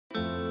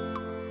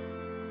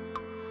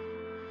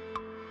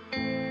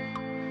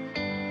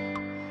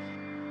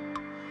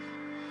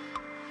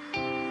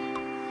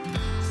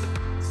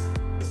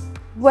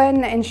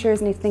When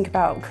insurers need to think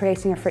about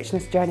creating a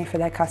frictionless journey for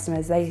their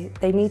customers, they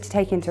need to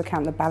take into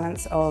account the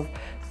balance of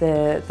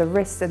the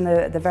risks and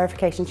the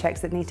verification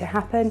checks that need to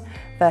happen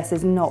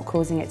versus not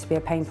causing it to be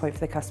a pain point for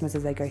the customers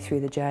as they go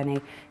through the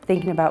journey.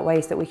 Thinking about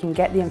ways that we can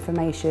get the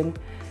information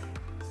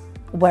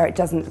where it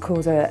doesn't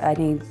cause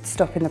any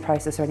stop in the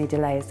process or any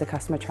delay as the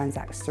customer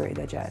transacts through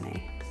their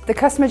journey. The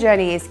customer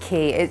journey is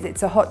key.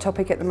 It's a hot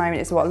topic at the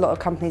moment. It's what a lot of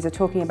companies are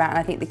talking about, and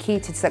I think the key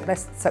to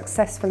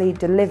successfully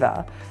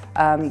deliver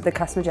the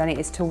customer journey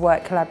is to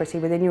work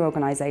collaboratively within your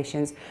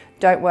organisations.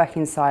 Don't work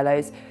in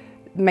silos.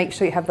 Make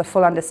sure you have the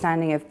full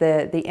understanding of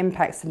the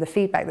impacts and the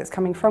feedback that's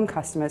coming from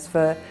customers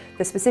for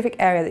the specific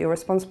area that you're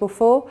responsible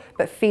for,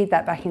 but feed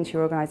that back into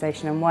your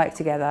organisation and work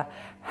together.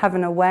 Have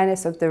an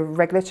awareness of the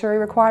regulatory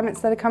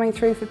requirements that are coming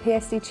through for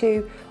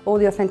PSD2, all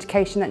the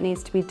authentication that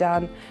needs to be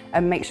done,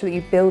 and make sure that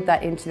you build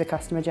that into the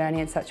customer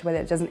journey in such a way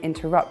that it doesn't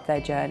interrupt their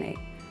journey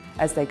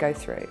as they go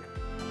through.